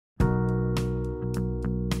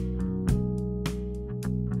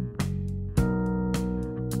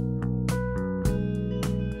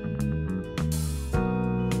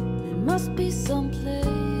must be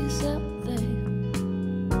someplace out there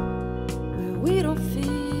where we don't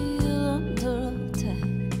feel under attack,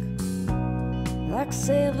 like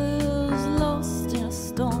sailors lost in a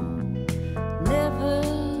storm, never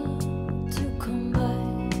to come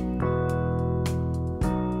back.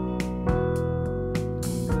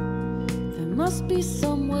 There must be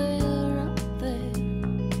somewhere out there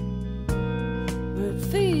where it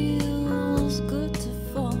feels good to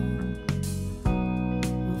fall.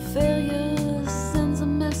 Failure sends a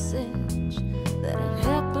message that it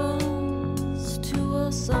happens to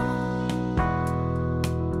us all.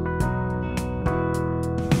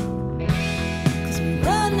 'Cause we're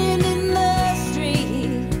running in the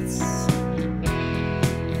streets,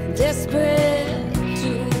 desperate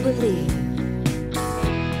to believe,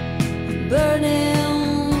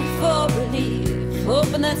 burning for relief,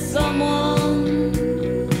 hoping that someone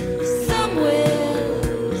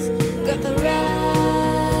somewhere's got the right.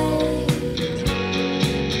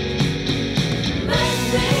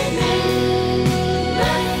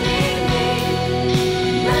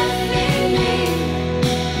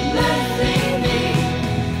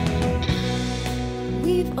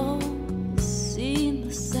 We've all seen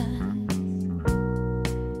the signs,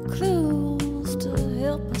 clues to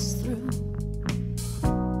help us through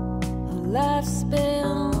a life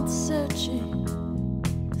spent searching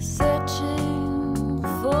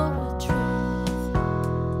for a truth.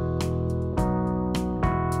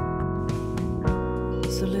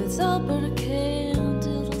 So let's all burn a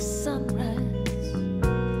candle till sunrise,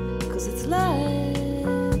 'cause it's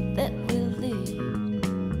light that will lead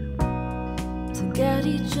to guide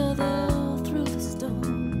each other through the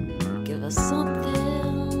storm, give us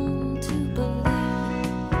something to believe.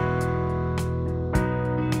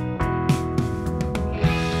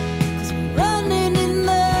 'Cause we're running in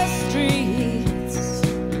the streets,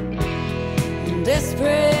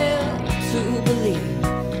 desperate to believe,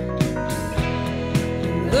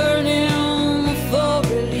 burning for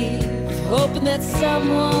relief, hoping that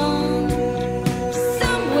someone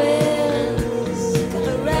somewhere's got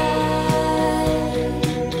the right.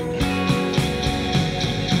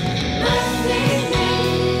 Must be me,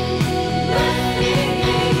 must be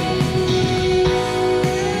me.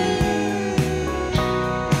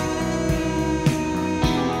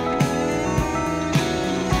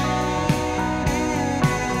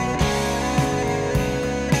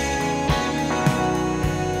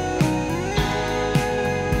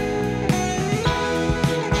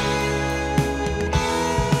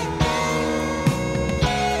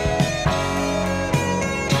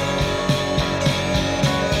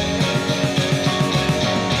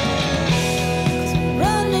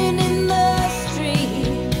 Running in the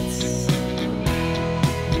streets,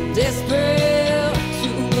 desperate to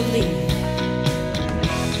believe,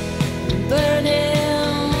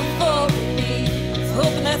 burning for relief,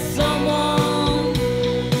 hoping that